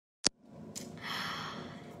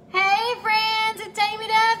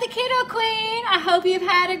Keto Queen. I hope you've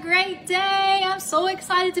had a great day. I'm so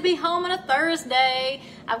excited to be home on a Thursday.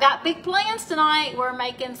 I've got big plans tonight. We're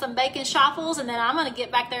making some bacon chaffles, and then I'm going to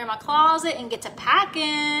get back there in my closet and get to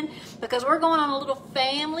packing because we're going on a little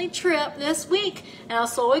family trip this week. And I'm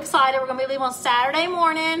so excited. We're going to be leaving on Saturday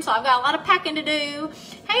morning, so I've got a lot of packing to do.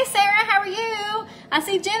 Hey, Sarah, how are you? I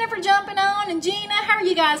see Jennifer jumping on, and Gina, how are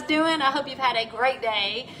you guys doing? I hope you've had a great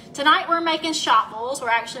day. Tonight we're making chaffles. We're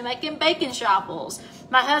actually making bacon chaffles.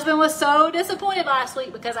 My husband was so disappointed last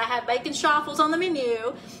week because I had bacon chaffles on the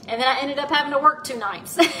menu, and then I ended up having to work 2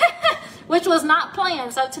 nights, which was not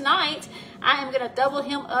planned. So tonight I am going to double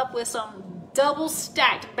him up with some double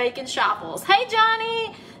stacked bacon chaffles. Hey,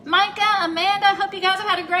 Johnny, Micah, Amanda, hope you guys have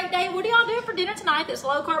had a great day. What are y'all doing for dinner tonight that's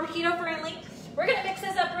low carb, keto friendly? We're going to mix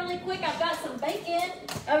this up really quick. I've got some bacon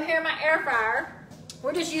over here in my air fryer.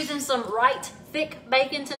 We're just using some right thick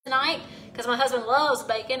bacon tonight because my husband loves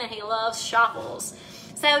bacon and he loves chaffles.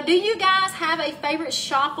 So do you guys have a favorite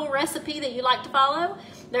chaffle recipe that you like to follow?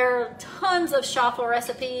 There are tons of chaffle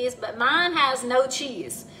recipes, but mine has no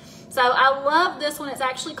cheese. So I love this one. It's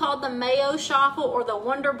actually called the mayo chaffle or the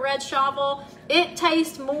Wonder Bread chaffle. It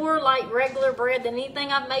tastes more like regular bread than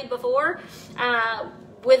anything I've made before,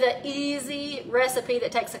 with an easy recipe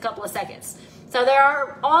that takes a couple of seconds. So there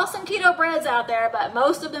are awesome keto breads out there, but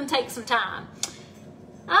most of them take some time.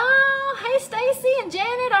 Oh, hey Stacy and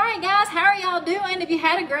Janet. All right, guys, how are y'all doing? Have you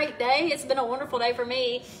had a great day? It's been a wonderful day for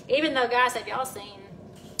me. Even though, guys, have y'all seen,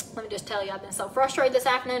 let me just tell you, I've been so frustrated this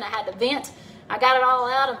afternoon. I had to vent. I got it all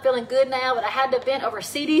out. I'm feeling good now, but I had to vent over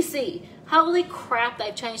CDC. Holy crap,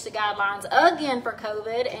 they've changed the guidelines again for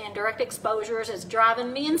COVID and direct exposures. It's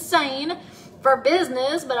driving me insane for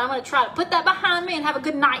business, but I'm going to try to put that behind me and have a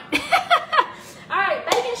good night. All right,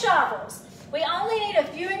 bacon chaffles. We only need a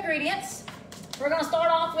few ingredients. We're going to start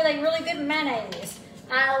off with a really good mayonnaise.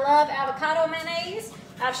 I love avocado mayonnaise.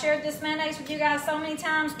 I've shared this mayonnaise with you guys so many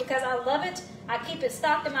times because I love it. I keep it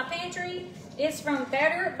stocked in my pantry. It's from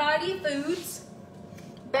Better Body Foods.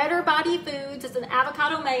 Better Body Foods. It's an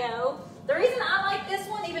avocado mayo. The reason I like this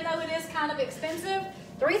one, even though it is kind of expensive,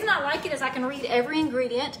 the reason I like it is I can read every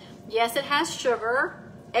ingredient. Yes, it has sugar.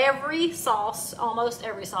 Every sauce, almost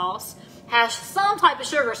every sauce, has some type of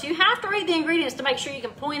sugar. So you have to read the ingredients to make sure you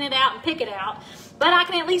can point it out and pick it out. But I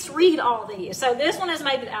can at least read all these. So this one is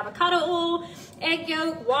made with avocado oil, egg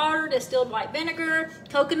yolk, water, distilled white vinegar,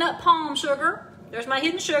 coconut palm sugar. There's my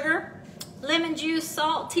hidden sugar. Lemon juice,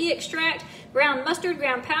 salt, tea extract, ground mustard,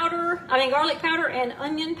 garlic powder, and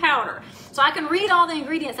onion powder. So I can read all the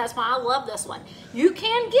ingredients. That's why I love this one. You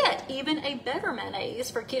can get even a better mayonnaise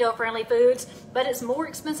for keto-friendly foods, but it's more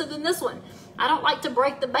expensive than this one. I don't like to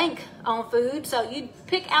break the bank on food, so you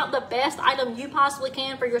pick out the best item you possibly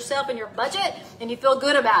can for yourself and your budget, and you feel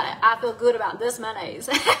good about it. I feel good about this mayonnaise.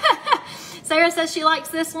 Sarah says she likes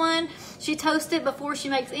this one. She toasts it before she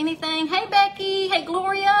makes anything. Hey, Becky. Hey,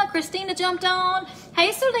 Gloria. Christina jumped on.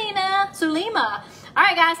 Hey, Sulima. All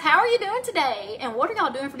right, guys, how are you doing today? And what are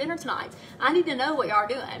y'all doing for dinner tonight? I need to know what y'all are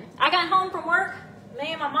doing. I got home from work.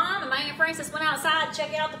 Me and my mom and my Aunt Frances went outside to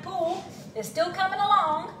check out the pool. It's still coming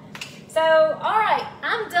along. So, all right,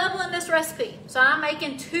 I'm doubling this recipe. So I'm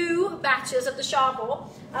making 2 batches of the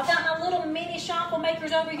chaffle. I've got my little mini chaffle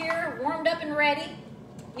makers over here, warmed up and ready.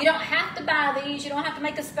 You don't have to buy these. You don't have to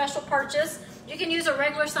make a special purchase. You can use a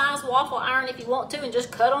regular size waffle iron if you want to and just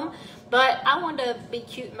cut them. But I wanted to be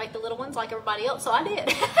cute and make the little ones like everybody else, so I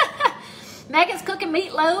did. Megan's cooking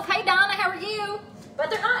meatloaf. Hey, Donna, how are you? But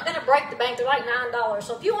they're not going to break the bank. They're like $9.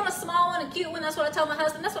 So if you want a small one, a cute one, that's what I told my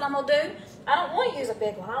husband. That's what I'm going to do. I don't want to use a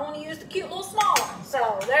big one. I want to use the cute little small one.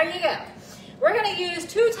 So there you go. We're going to use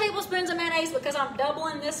 2 tablespoons of mayonnaise because I'm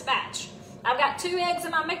doubling this batch. I've got 2 eggs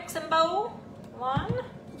in my mixing bowl. 1.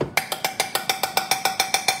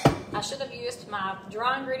 I should have used my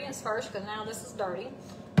dry ingredients first because now this is dirty.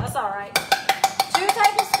 That's all right. 2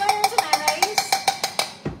 tablespoons of mayonnaise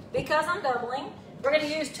because I'm doubling. We're going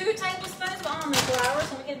to use 2 tablespoons of almond flour.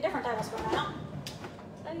 So let me get a different tablespoon out.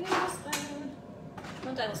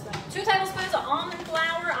 1 tablespoon. 2 tablespoons of almond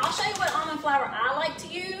flour. I'll show you what almond flour I like to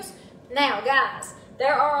use. Now, guys,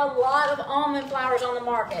 there are a lot of almond flours on the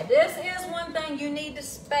market. This is one thing you need to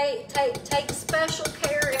take special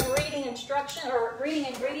care in reading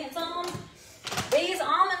ingredients on them. These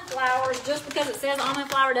almond flours, just because it says almond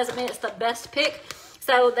flour doesn't mean it's the best pick.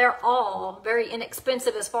 So they're all very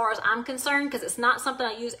inexpensive as far as I'm concerned because it's not something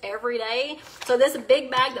I use every day. So this big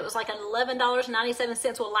bag that was like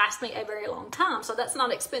 $11.97 will last me a very long time. So that's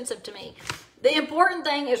not expensive to me. The important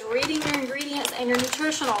thing is reading your ingredients and your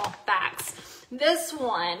nutritional facts. This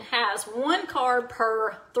one has 1 carb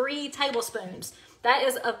per 3 tablespoons. That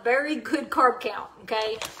is a very good carb count,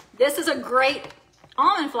 okay? This is a great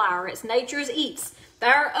almond flour. It's Nature's Eats.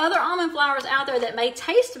 There are other almond flours out there that may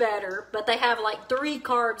taste better, but they have like 3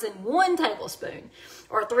 carbs in 1 tablespoon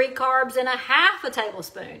or 3 carbs in a half a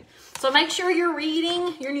tablespoon. So make sure you're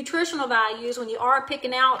reading your nutritional values when you are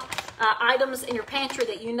picking out items in your pantry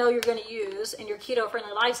that you know you're going to use in your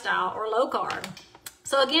keto-friendly lifestyle or low carb.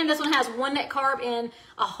 So again, this one has 1 net carb in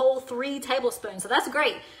a whole 3 tablespoons. So that's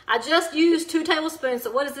great. I just used 2 tablespoons.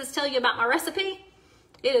 So what does this tell you about my recipe?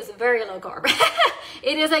 It is very low carb.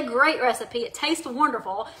 It is a great recipe. It tastes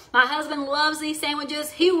wonderful. My husband loves these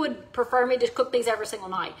sandwiches. He would prefer me to cook these every single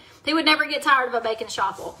night. He would never get tired of a bacon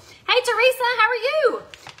chaffle. Hey, Teresa, how are you?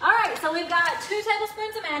 All right, so we've got 2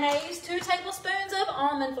 tablespoons of mayonnaise, 2 tablespoons of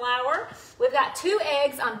almond flour. We've got 2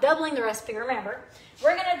 eggs. I'm doubling the recipe, remember.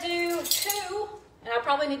 We're going to do 2, and I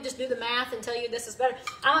probably need to just do the math and tell you this is better.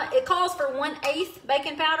 It calls for 1/8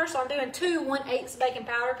 baking powder, so I'm doing 2 1/8 baking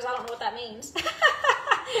powder because I don't know what that means.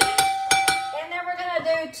 And then we're going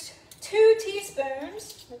to do 2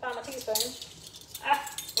 teaspoons. Let me find my teaspoon.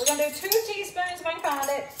 We're going to do 2 teaspoons, if I can find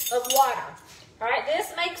it, of water. All right,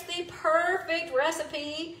 this makes the perfect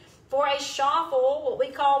recipe for a chaffle, what we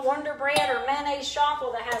call Wonder Bread or mayonnaise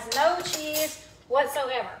chaffle that has no cheese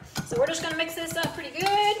whatsoever. So we're just going to mix this up pretty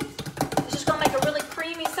good. It's just going to make a really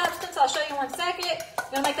creamy substance. I'll show you in 1 second.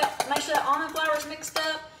 I'm going to make sure that almond flour is mixed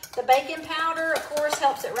up. The baking powder, of course,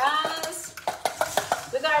 helps it rise.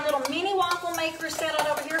 We've got our little mini waffle maker set out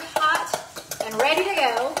over here, hot and ready to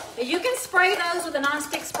go. Now, you can spray those with a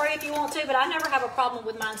non-stick spray if you want to, but I never have a problem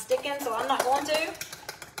with mine sticking, so I'm not going to.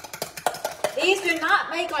 These do not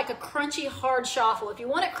make like a crunchy, hard chaffle. If you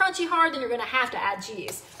want it crunchy hard, then you're going to have to add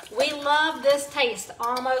cheese. We love this taste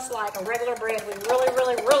almost like a regular bread. We really,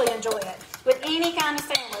 really, really enjoy it with any kind of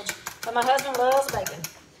sandwich, but my husband loves bacon.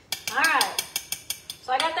 All right,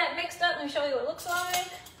 so I got that mixed up. Let me show you what it looks like.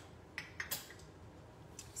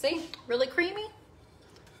 See, really creamy.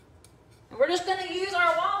 And we're just going to use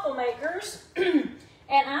our waffle makers, and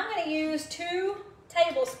I'm going to use 2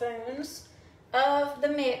 tablespoons of the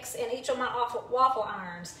mix in each of my waffle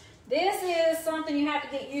irons. This is something you have to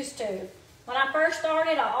get used to. When I first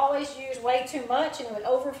started, I always used way too much and it would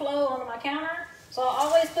overflow onto my counter. So I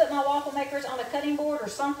always put my waffle makers on a cutting board or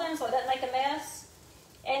something so it doesn't make a mess.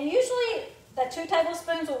 And usually the 2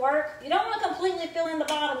 tablespoons will work. You don't want to completely fill in the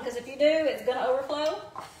bottom because if you do, it's going to overflow.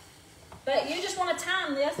 But you just want to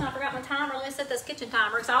time this, and I forgot my timer. Let me set this kitchen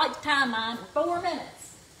timer because I like to time mine for 4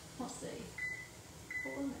 minutes. Let's see,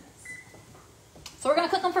 4 minutes. So we're going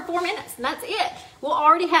to cook them for 4 minutes, and that's it. We'll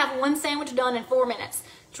already have 1 sandwich done in 4 minutes.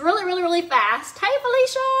 It's really, really, really fast. Hey,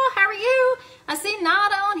 Felicia, how are you? I see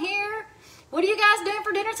Nada on here. What are you guys doing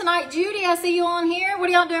for dinner tonight? Judy, I see you on here. What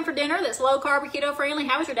are y'all doing for dinner that's low carb, keto friendly?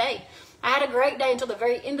 How was your day? I had a great day until the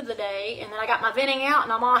very end of the day, and then I got my venting out,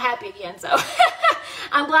 and I'm all happy again. So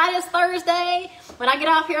I'm glad it's Thursday. When I get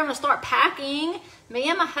off here, I'm going to start packing. Me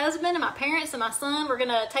and my husband and my parents and my son, we're going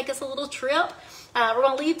to take us a little trip. We're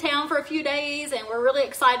going to leave town for a few days, and we're really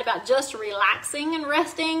excited about just relaxing and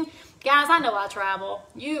resting. Guys, I know I travel.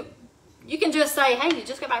 You can just say, hey, you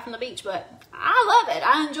just got back from the beach, but I love it.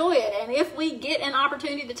 I enjoy it. And if we get an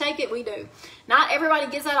opportunity to take it, we do. Not everybody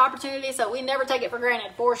gets that opportunity, so we never take it for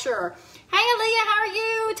granted, for sure. Hey, Aaliyah, how are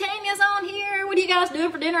you? Tanya's on here. What are you guys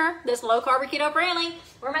doing for dinner? This low carb, keto friendly.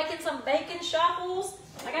 We're making some bacon chaffles.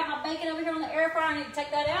 I got my bacon over here on the air fryer. I need to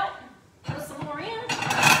take that out. Put some more in.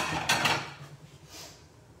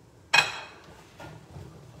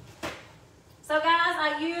 So guys,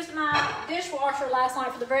 I used my dishwasher last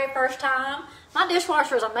night for the very first time. My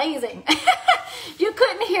dishwasher is amazing. You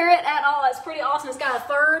couldn't hear it at all. It's pretty awesome. It's got a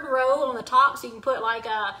 3rd row on the top, so you can put like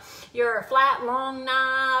your flat, long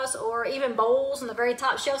knives or even bowls on the very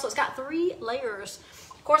top shelf. So it's got 3 layers.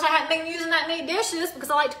 Of course, I haven't been using that many dishes because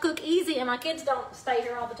I like to cook easy, and my kids don't stay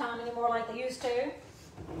here all the time anymore like they used to.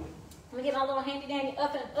 Let me get my little handy dandy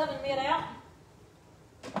oven mitt out.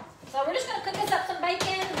 So we're just going to cook us up some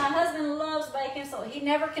bacon. My husband loves bacon, so he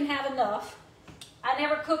never can have enough. I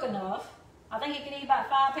never cook enough. I think he could eat about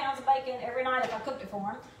 5 pounds of bacon every night if I cooked it for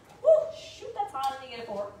him. Woo, shoot, that's hot. I need to get a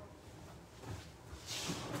fork.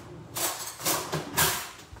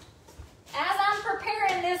 As I'm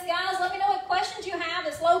preparing this, guys, let me know what questions you have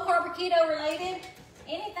that's low carb or keto related.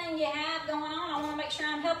 Anything you have going on, I want to make sure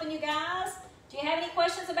I'm helping you guys. Do you have any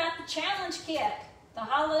questions about the challenge kit? The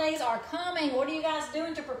holidays are coming. What are you guys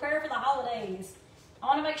doing to prepare for the holidays? I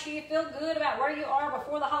want to make sure you feel good about where you are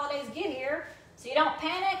before the holidays get here, so you don't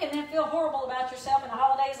panic and then feel horrible about yourself and the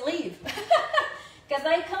holidays leave. Because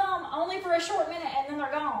they come only for a short minute and then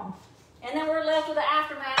they're gone. And then we're left with the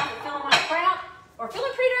aftermath of feeling like crap or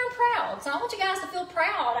feeling pretty darn proud. So I want you guys to feel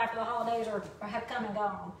proud after the holidays have come and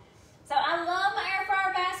gone. So I love my air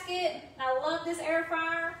fryer basket. I love this air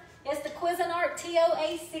fryer. It's the Cuisinart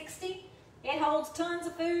TOA60. It holds tons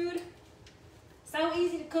of food. So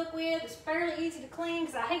easy to cook with. It's fairly easy to clean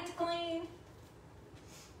because I hate to clean.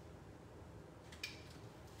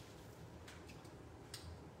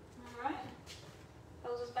 All right.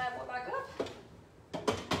 Close this bad boy back up.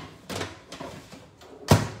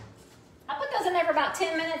 I put those in there for about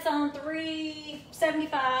 10 minutes on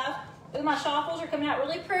 375. Ooh, my chaffles are coming out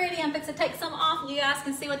really pretty. I'm fixing to take some off and you guys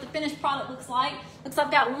can see what the finished product looks like. Looks like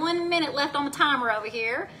I've got 1 minute left on the timer over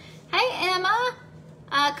here. Hey, Emma.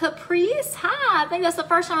 Caprice, hi. I think that's the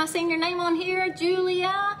first time I've seen your name on here.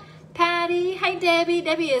 Julia, Patty. Hey, Debbie.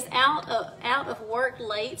 Debbie is out of work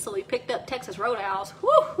late, so we picked up Texas Roadhouse.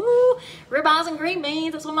 Woo-hoo. Ribeyes and green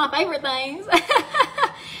beans. That's one of my favorite things.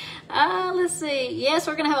 Let's see. Yes,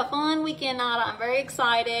 we're going to have a fun weekend, Nada. I'm very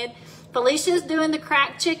excited. Felicia's doing the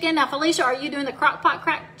cracked chicken. Now, Felicia, are you doing the crock pot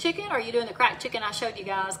cracked chicken or are you doing the cracked chicken I showed you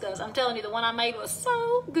guys? Because I'm telling you, the one I made was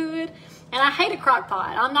so good. And I hate a crock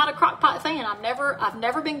pot. I'm not a crock pot fan. I've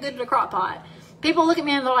never been good at a crock pot. People look at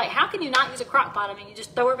me and they're like, how can you not use a crock pot? I mean, you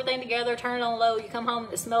just throw everything together, turn it on low, you come home,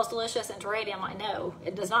 it smells delicious, and it's ready. I'm like, no,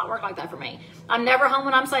 it does not work like that for me. I'm never home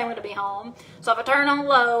when I'm saying I'm going to be home. So if I turn it on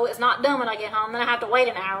low, it's not done when I get home. Then I have to wait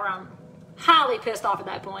an hour. I'm highly pissed off at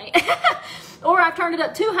that point. Or I've turned it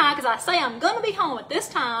up too high because I say I'm going to be home at this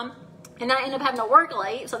time and I end up having to work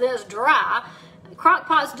late, so then it's dry. Crock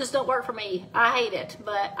pots just don't work for me. I hate it,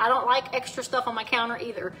 but I don't like extra stuff on my counter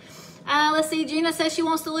either. Let's see, Gina says she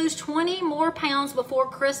wants to lose 20 more pounds before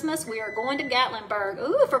Christmas. We are going to Gatlinburg.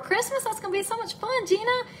 Ooh, for Christmas, that's going to be so much fun,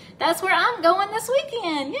 Gina. That's where I'm going this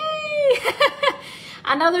weekend. Yay!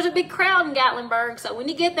 I know there's a big crowd in Gatlinburg, so when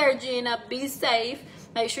you get there, Gina, be safe.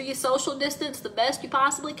 Make sure you social distance the best you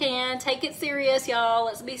possibly can. Take it serious, y'all.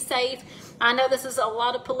 Let's be safe. I know this is a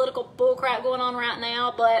lot of political bullcrap going on right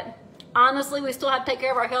now, but honestly, we still have to take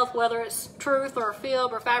care of our health, whether it's truth or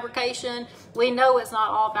fib or fabrication. We know it's not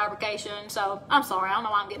all fabrication, so I'm sorry. I don't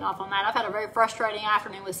know why I'm getting off on that. I've had a very frustrating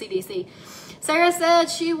afternoon with CDC. Sarah said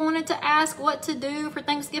she wanted to ask what to do for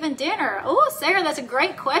Thanksgiving dinner. Oh, Sarah, that's a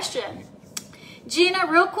great question. Gina,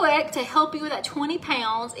 real quick, to help you with that 20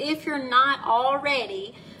 pounds, if you're not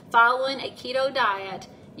already following a keto diet,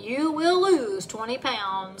 you will lose 20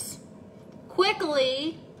 pounds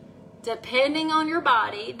quickly, depending on your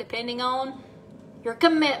body, depending on your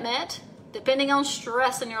commitment, depending on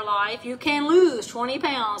stress in your life. You can lose 20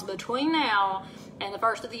 pounds between now and the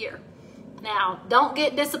first of the year. Now, don't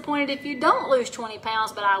get disappointed if you don't lose 20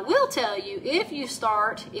 pounds, but I will tell you, if you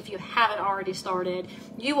start, if you haven't already started,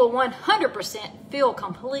 you will 100% feel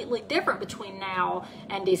completely different between now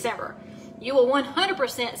and December. You will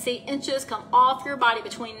 100% see inches come off your body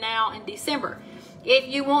between now and December. If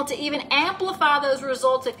you want to even amplify those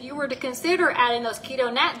results, if you were to consider adding those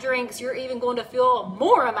keto nat drinks, you're even going to feel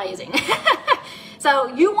more amazing.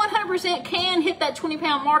 So you 100% can hit that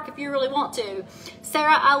 20-pound mark if you really want to.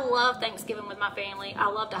 Sarah, I love Thanksgiving with my family. I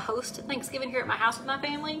love to host Thanksgiving here at my house with my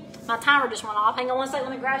family. My timer just went off. Hang on one second.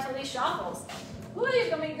 Let me grab some of these chaffles. Ooh,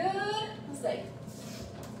 these are going to be good. Let's see.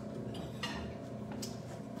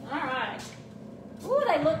 All right. Ooh,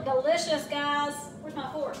 they look delicious, guys. Where's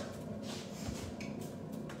my fork?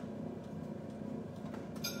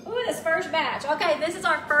 Ooh, this first batch. Okay, this is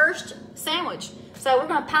our first sandwich. So we're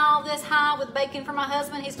going to pile this high with bacon for my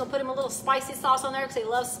husband. He's going to put him a little spicy sauce on there because he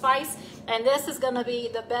loves spice. And this is going to be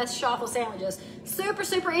the best chaffle sandwiches. Super,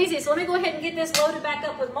 super easy. So let me go ahead and get this loaded back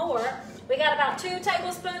up with more. We got about 2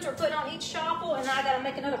 tablespoons we're putting on each chaffle. And I got to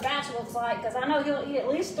make another batch, it looks like, because I know he'll eat at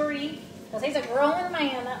least 3. Because he's a growing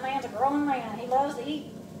man. That man's a growing man. He loves to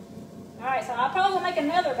eat. All right, so I'll probably make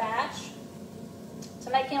another batch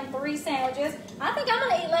to make him 3 sandwiches. I think I'm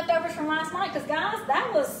going to eat leftovers from last night because, guys,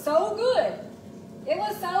 that was so good. It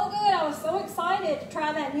was so good. I was so excited to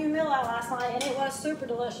try that new meal out last night, and it was super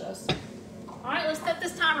delicious. All right, let's set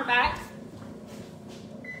this timer back.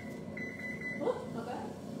 Ooh, okay.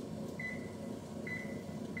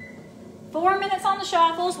 4 minutes on the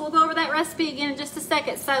chaffles. We'll go over that recipe again in just a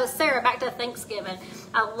second. So, Sarah, back to Thanksgiving.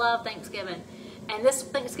 I love Thanksgiving. And this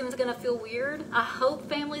Thanksgiving is going to feel weird. I hope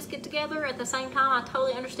families get together at the same time. I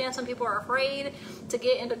totally understand some people are afraid to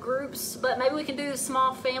get into groups, but maybe we can do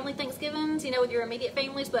small family Thanksgivings, you know, with your immediate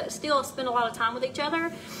families, but still spend a lot of time with each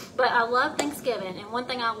other. But I love Thanksgiving, and one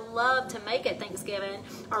thing I love to make at Thanksgiving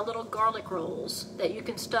are little garlic rolls that you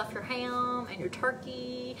can stuff your ham and your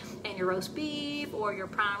turkey and your roast beef or your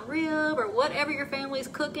prime rib or whatever your family's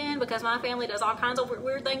cooking, because my family does all kinds of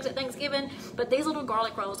weird things at Thanksgiving. But these little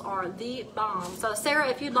garlic rolls are the bomb. So Sarah,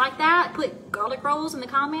 if you'd like that, put garlic rolls in the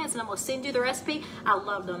comments and I'm gonna send you the recipe. I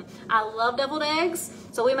love them. I love deviled eggs.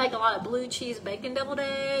 So we make a lot of blue cheese bacon deviled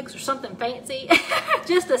eggs or something fancy,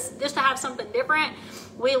 just to have something different.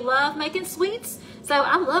 We love making sweets. So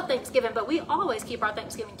I love Thanksgiving, but we always keep our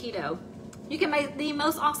Thanksgiving keto. You can make the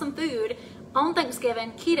most awesome food on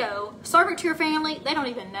Thanksgiving, keto, serve it to your family. They don't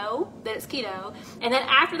even know that it's keto. And then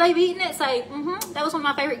after they've eaten it, say, that was one of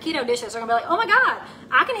my favorite keto dishes. They're gonna be like, oh my God,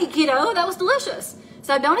 I can eat keto, that was delicious.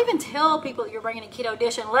 So don't even tell people that you're bringing a keto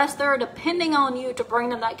dish unless they're depending on you to bring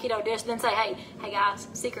them that keto dish. Then say, hey guys,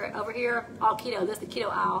 secret over here, all keto, this is the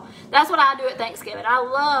keto aisle. That's what I do at Thanksgiving. I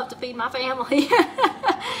love to feed my family.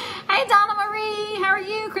 Hey Donna Marie, how are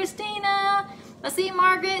you? Christina. Let's see,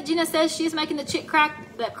 Margaret. Gina says she's making the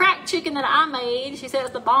cracked chicken that I made. She said it's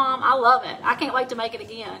the bomb. I love it. I can't wait to make it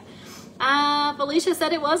again. Felicia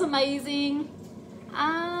said it was amazing.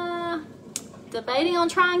 Debating on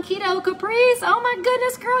trying keto, Caprice. Oh my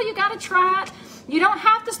goodness, girl, you gotta try it. You don't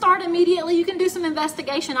have to start immediately. You can do some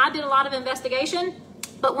investigation. I did a lot of investigation,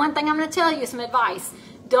 but one thing I'm gonna tell you, some advice.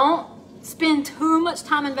 Don't spend too much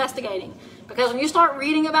time investigating. Because when you start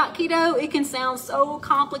reading about keto, it can sound so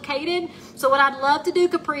complicated. So what I'd love to do,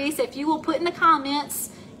 Caprice, if you will put in the comments,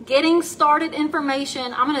 getting started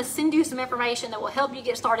information, I'm gonna send you some information that will help you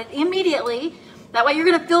get started immediately. That way you're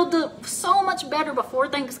gonna feel so much better before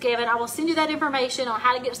Thanksgiving. I will send you that information on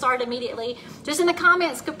how to get started immediately. Just in the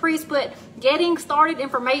comments, Caprice, put getting started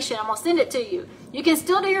information. I'm gonna send it to you. You can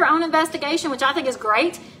still do your own investigation, which I think is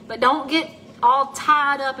great, but don't get all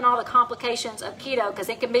tied up in all the complications of keto because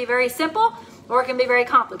it can be very simple or it can be very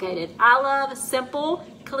complicated. I love simple,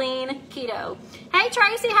 clean keto. Hey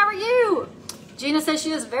Tracy, how are you? Gina says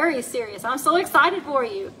she is very serious. I'm so excited for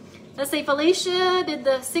you. Let's see, Felicia did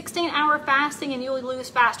the 16-hour fasting and you'll lose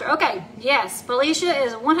faster. Okay, yes, Felicia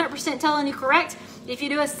is 100% telling you correct. If you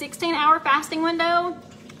do a 16-hour fasting window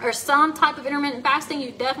or some type of intermittent fasting,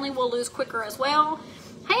 you definitely will lose quicker as well.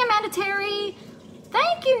 Hey Amanda Terry.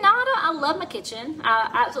 Thank you, Nada. I love my kitchen. I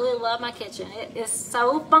absolutely love my kitchen. It is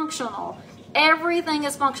so functional. Everything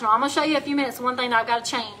is functional. I'm going to show you in a few minutes one thing that I've got to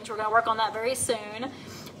change. We're going to work on that very soon.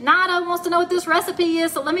 Nada wants to know what this recipe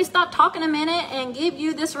is, so let me stop talking a minute and give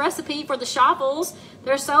you this recipe for the chaffles.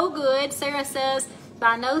 They're so good. Sarah says,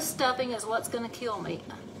 buy no stuffing is what's going to kill me.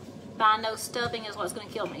 Buy no stuffing is what's going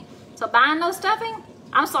to kill me. So buying no stuffing?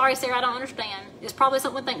 I'm sorry, Sarah, I don't understand. It's probably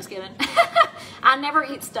something with Thanksgiving. I never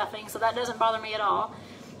eat stuffing, so that doesn't bother me at all.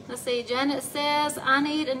 Let's see, Janet says, I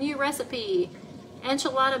need a new recipe.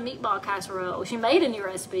 Enchilada meatball casserole. She made a new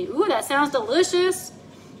recipe. Ooh, that sounds delicious.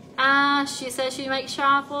 She says she makes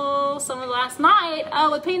chaffle some of last night.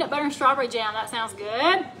 Oh, with peanut butter and strawberry jam. That sounds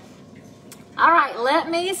good. All right, let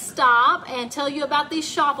me stop and tell you about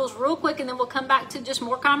these chaffles real quick, and then we'll come back to just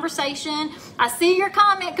more conversation. I see your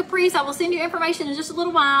comment, Caprice. I will send you information in just a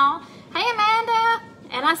little while. Hey, Amanda.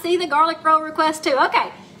 And I see the garlic roll request too.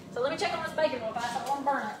 Okay, so let me check on this bacon real fast. I don't want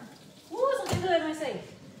to burn it. Ooh, it's looking good. Let me see.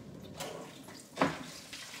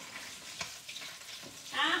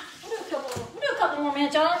 We'll do a couple more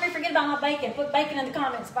minutes. Y'all don't let me forget about my bacon. Put bacon in the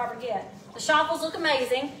comments if I forget. The chaffles look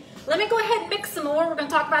amazing. Let me go ahead and mix some more. We're going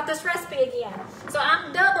to talk about this recipe again. So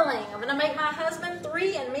I'm doubling. I'm going to make my husband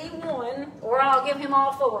 3 and me 1, or I'll give him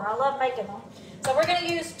all 4. I love making them. So we're going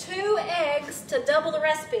to use 2 eggs to double the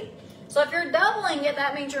recipe. So if you're doubling it,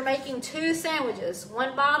 that means you're making 2 sandwiches.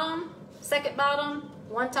 1 bottom, 2nd bottom,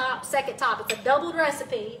 1 top, 2nd top. It's a doubled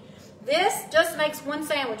recipe. This just makes 1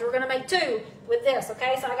 sandwich. We're going to make 2 with this,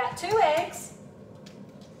 okay? So I got 2 eggs.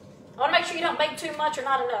 I want to make sure you don't bake too much or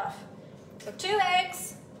not enough. So 2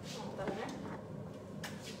 eggs.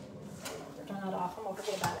 Turn that off. I'm going to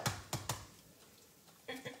forget about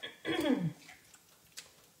it.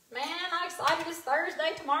 Man, I'm excited. It's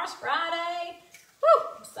Thursday. Tomorrow's Friday. Woo!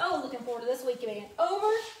 I'm so looking forward to this week being over.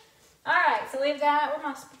 All right, so we've got, where'd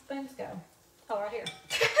my spoons go? Oh, right here.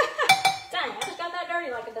 Dang, I just got that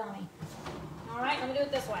dirty like a dummy. All right, let me do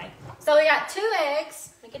it this way. So we got 2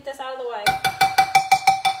 eggs. Let me get this out of the way.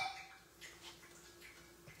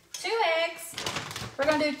 2 eggs. We're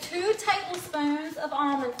going to do 2 tablespoons of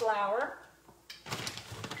almond flour.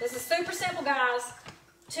 This is super simple, guys.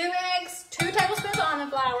 2 eggs, 2 tablespoons of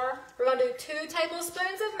almond flour. We're going to do 2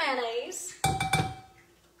 tablespoons of mayonnaise.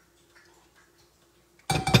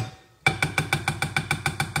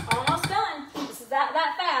 Almost done. This is that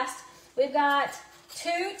fast. We've got 2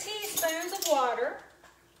 teaspoons of water.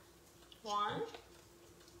 1,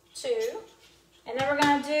 2. And then we're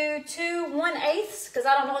going to do 2 1/8 because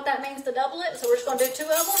I don't know what that means to double it. So we're just going to do 2 of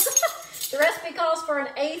them. The recipe calls for an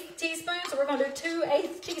 1/8 teaspoon. So we're going to do 2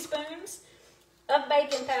 1/8 teaspoons of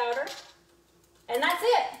baking powder. And that's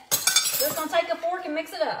it. We're just going to take a fork and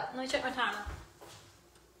mix it up. Let me check my timer.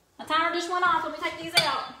 My timer just went off. Let me take these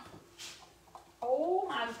out. Oh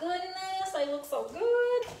my goodness, they look so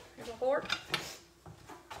good. Here's a fork.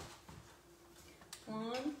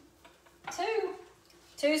 1, 2.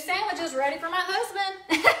 2 sandwiches ready for my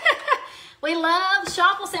husband. We love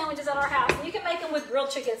chaffle sandwiches at our house. You can make them with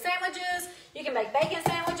grilled chicken sandwiches. You can make bacon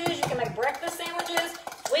sandwiches. You can make breakfast sandwiches.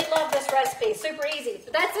 We love this recipe. Super easy.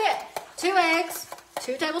 But that's it. 2 eggs,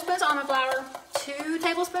 2 tablespoons of almond flour, 2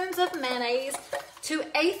 tablespoons of mayonnaise,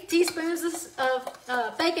 2/8 teaspoons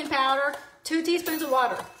of baking powder, 2 teaspoons of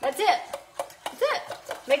water. That's it. That's it.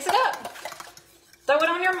 Mix it up. Throw it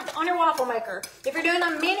on your waffle maker. If you're doing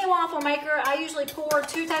a mini waffle maker, I usually pour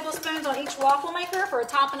 2 tablespoons on each waffle maker for a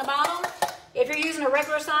top and a bottom. If you're using a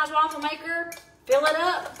regular size waffle maker, fill it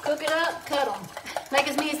up, cook it up, cut them. Make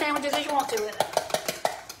as many sandwiches as you want to with it.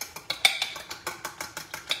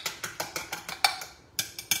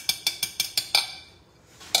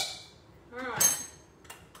 All right.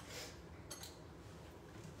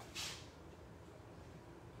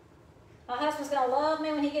 My husband's gonna love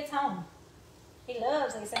me when he gets home. He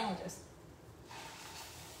loves these sandwiches.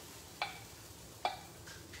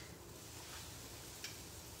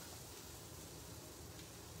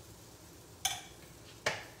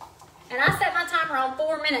 And I set my timer on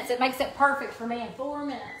 4 minutes. It makes it perfect for me in 4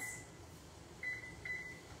 minutes.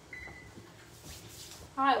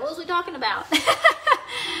 All right, what was we talking about?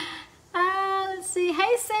 Let's see.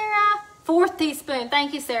 Hey, Sarah. 4th teaspoon.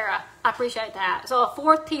 Thank you, Sarah. I appreciate that. So a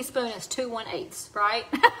 4th teaspoon is 2 1/8, right?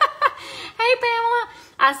 Hey, Pamela.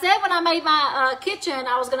 I said when I made my kitchen,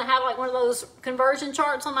 I was going to have like one of those conversion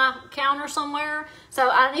charts on my counter somewhere. So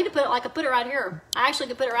I need to put it like I put it right here. I actually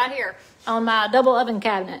could put it right here on my double oven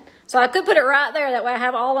cabinet. So I could put it right there. That way I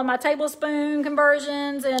have all of my tablespoon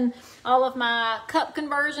conversions and all of my cup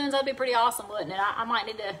conversions. That'd be pretty awesome, wouldn't it? I might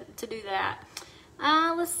need to do that.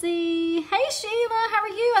 Let's see. Hey, Sheila, how are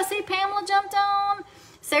you? I see Pamela jumped on.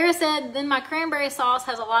 Sarah said, then my cranberry sauce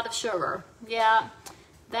has a lot of sugar. Yeah,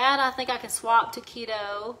 that I think I can swap to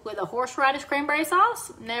keto with a horseradish cranberry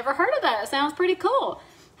sauce. Never heard of that. It sounds pretty cool.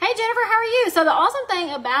 Hey, Jennifer, how are you? So the awesome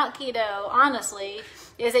thing about keto, honestly,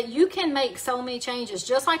 is that you can make so many changes.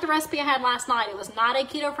 Just like the recipe I had last night. It was not a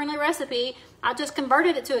keto-friendly recipe. I just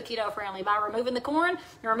converted it to a keto-friendly by removing the corn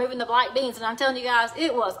and removing the black beans. And I'm telling you guys,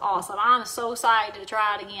 it was awesome. I'm so excited to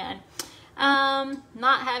try it again.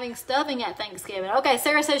 Not having stuffing at Thanksgiving. Okay,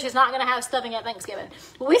 Sarah says she's not going to have stuffing at Thanksgiving.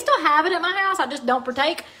 Well, we still have it at my house. I just don't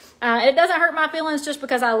partake. It doesn't hurt my feelings just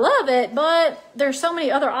because I love it, but there's so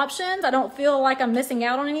many other options. I don't feel like I'm missing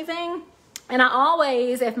out on anything. And I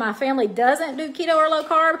always, if my family doesn't do keto or low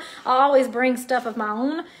carb, I always bring stuff of my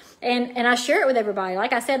own. And I share it with everybody.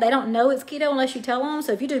 Like I said, they don't know it's keto unless you tell them.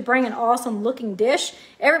 So if you just bring an awesome looking dish,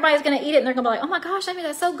 everybody's going to eat it and they're going to be like, oh my gosh, Amy,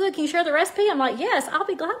 that's so good. Can you share the recipe? I'm like, yes, I'll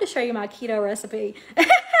be glad to show you my keto recipe.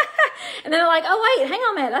 And they're like, oh wait, hang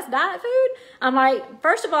on a minute, that's diet food? I'm like,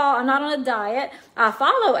 first of all, I'm not on a diet. I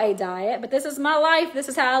follow a diet, but this is my life. This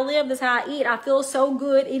is how I live. This is how I eat. I feel so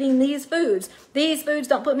good eating these foods. These foods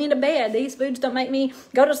don't put me into bed. These foods don't make me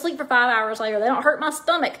go to sleep for 5 hours later. They don't hurt my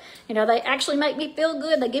stomach. You know, they actually make me feel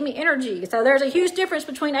good. They give me energy. So there's a huge difference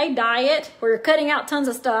between a diet where you're cutting out tons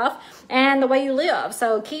of stuff and the way you live.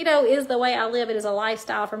 So keto is the way I live. It is a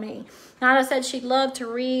lifestyle for me. Nana said she'd love to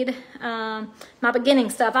read my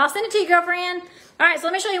beginning stuff. I'll send it to you, girlfriend. All right, so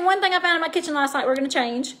let me show you one thing I found in my kitchen last night we're going to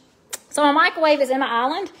change. So my microwave is in my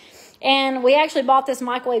island, and we actually bought this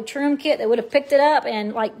microwave trim kit that would have picked it up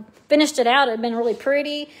and like finished it out. It had been really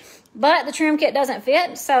pretty, but the trim kit doesn't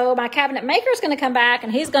fit. So my cabinet maker is going to come back,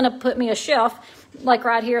 and he's going to put me a shelf like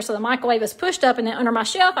right here. So the microwave is pushed up, and then under my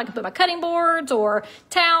shelf, I can put my cutting boards or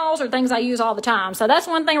towels or things I use all the time. So that's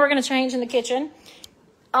one thing we're going to change in the kitchen.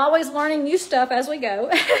 Always learning new stuff as we go.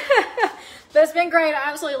 But it's been great. I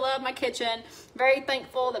absolutely love my kitchen. Very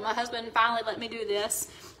thankful that my husband finally let me do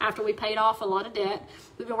this after we paid off a lot of debt.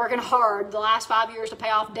 We've been working hard the last 5 years to pay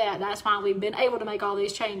off debt. That's why we've been able to make all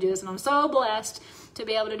these changes, and I'm so blessed to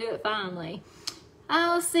be able to do it finally.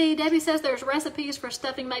 Let's see. Debbie says there's recipes for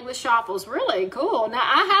stuffing made with chaffles. Really cool. Now,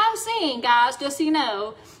 I have seen, guys, just so you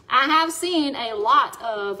know, I have seen a lot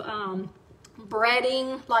of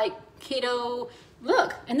breading, like keto.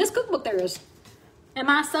 Look, in this cookbook there is. In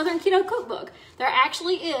my Southern Keto Cookbook, there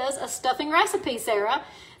actually is a stuffing recipe, Sarah.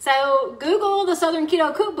 So Google the Southern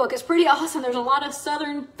Keto Cookbook. It's pretty awesome. There's a lot of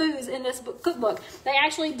Southern foods in this cookbook. They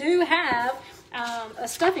actually do have a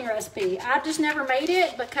stuffing recipe. I've just never made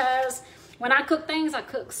it because when I cook things, I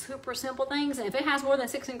cook super simple things. And if it has more than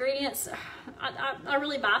 6 ingredients, I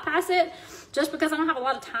really bypass it just because I don't have a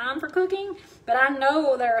lot of time for cooking. But I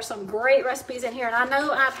know there are some great recipes in here. And I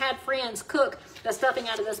know I've had friends cook the stuffing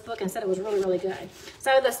out of this book and said it was really, really good.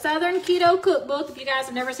 So the Southern Keto Cookbook, if you guys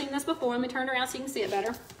have never seen this before, let me turn it around so you can see it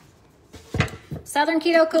better. Southern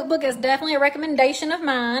Keto Cookbook is definitely a recommendation of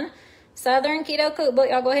mine. Southern Keto Cookbook.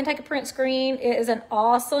 Y'all go ahead and take a print screen. It is an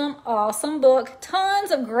awesome, awesome book.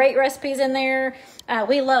 Tons of great recipes in there.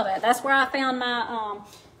 We love it. That's where I found my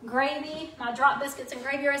gravy, my drop biscuits and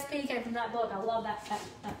gravy recipe came from that book. I love that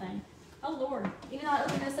thing. Oh, Lord. Even though I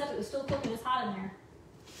opened this up, it was still cooking. It's hot in there.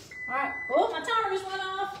 All right. Oh, my timer just went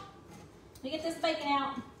off. Let me get this bacon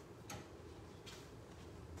out.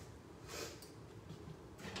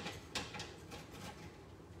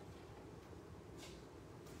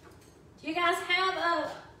 Do you guys have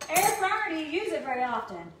a air fryer? Do you use it very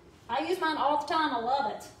often? I use mine all the time. I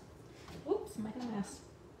love it. Oops, I'm making a mess.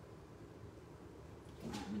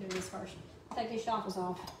 All right, let me do this first. Take these chaffles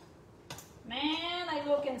off. Man, they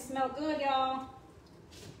look and smell good, y'all.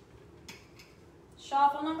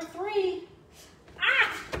 Chaffle number 3.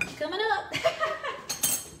 Ah, coming up.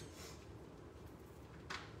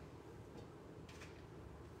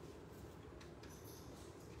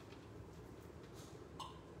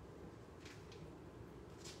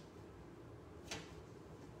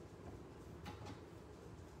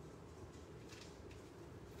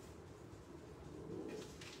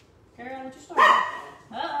 Carol, what you started?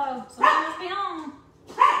 Uh-oh, somebody must be home.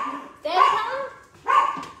 Daddy home?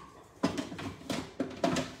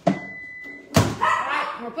 All right,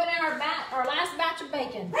 we're putting in our last batch of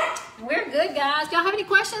bacon. We're good, guys. Y'all have any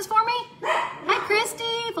questions for me? Hey,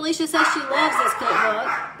 Christy. Felicia says she loves this cookbook,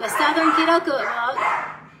 the Southern Keto Cookbook.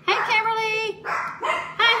 Hey, Kimberly.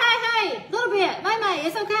 Hey. A little bit. May.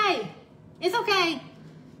 It's okay. It's okay.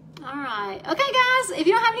 All right. Okay, guys. If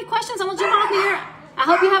you don't have any questions, I'm going to jump off here. I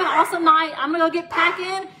hope you have an awesome night. I'm going to go get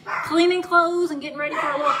packing, cleaning clothes, and getting ready for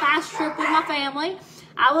a little fast trip with my family.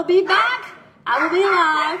 I will be back. I will be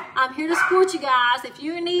live. I'm here to support you guys. If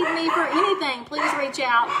you need me for anything, please reach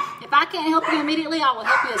out. If I can't help you immediately, I will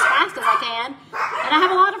help you as fast as I can. And I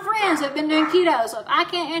have a lot of friends who have been doing keto, so if I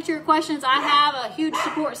can't answer your questions, I have a huge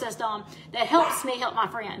support system that helps me help my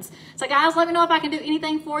friends. So guys, let me know if I can do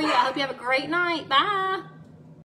anything for you. I hope you have a great night. Bye.